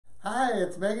Hi,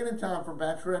 it's Megan and Tom from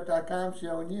Bachelorette.com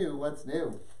showing you what's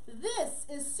new. This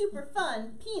is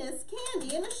Superfun penis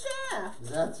candy in a shaft.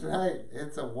 That's right.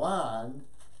 It's a wand,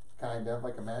 kind of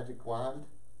like a magic wand.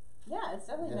 Yeah, it's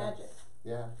definitely magic.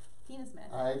 Yeah. Penis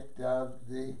magic. I dubbed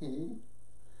the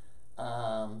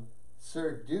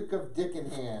Sir Duke of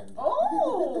Dickenhand.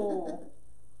 Oh!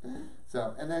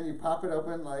 So, and then you pop it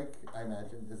open like, I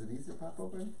imagine. Is it easy to pop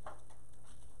open?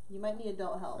 You might need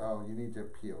adult help. Oh, you need to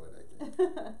peel it, I think.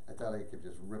 I thought I could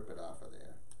just rip it off of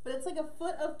there. But it's like a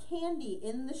foot of candy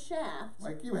in the shaft.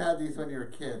 Like you had these when you were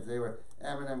kids. They were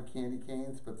M&M candy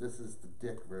canes, but this is the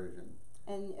dick version.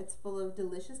 And it's full of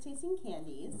delicious tasting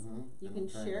candies. You can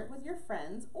share it with your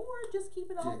friends or just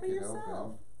keep it all for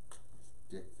yourself.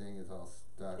 This dick thing is all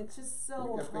stuck. It's just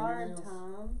so hard,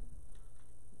 Tom.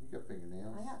 You got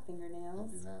fingernails. I got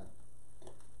fingernails. Don't do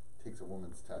that. Takes a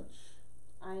woman's touch.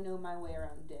 I know my way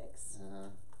around dicks.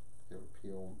 You ever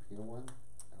peel one?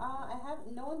 I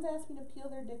haven't. No one's asked me to peel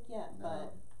their dick yet,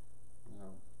 but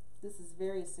this is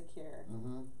very secure.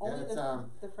 Only yeah, it's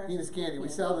the fresh penis candy. We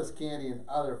sell this candy in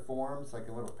other forms, like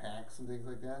in little packs and things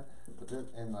like that, but this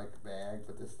in like bag.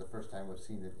 But this is the first time we've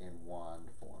seen it in wand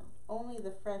form. Only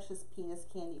the freshest penis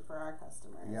candy for our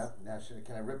customers. Yep. Now,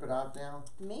 can I rip it off now?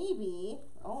 Maybe.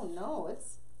 Oh no,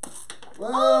 it's. Whoa!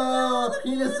 Oh, no,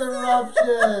 penis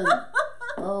eruption!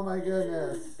 Oh my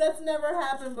goodness. That's never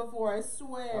happened before, I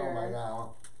swear. Oh my god.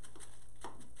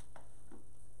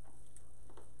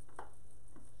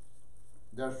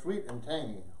 They're sweet and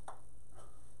tangy.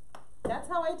 That's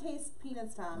how I taste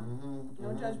peanuts, Tom.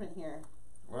 No judgment here.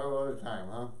 Well, at a time,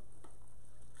 huh?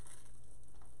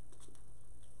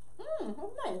 That's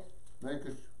nice. Then you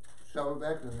could shove it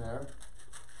back in there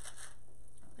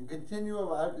and continue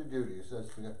about your duties. That's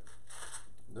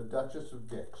the Duchess of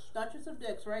Dicks. Duchess of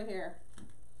Dicks, right here.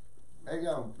 There you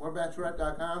go. We're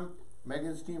Bachelorette.com.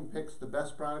 Megan's team picks the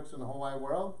best products in the whole wide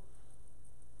world.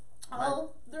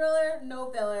 All thriller,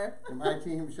 no filler. And my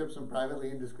team ships them privately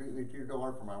and discreetly to your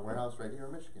door from our warehouse right here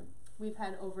in Michigan. We've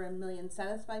had over 1 million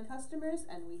satisfied customers,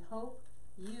 and we hope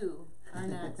you are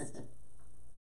next.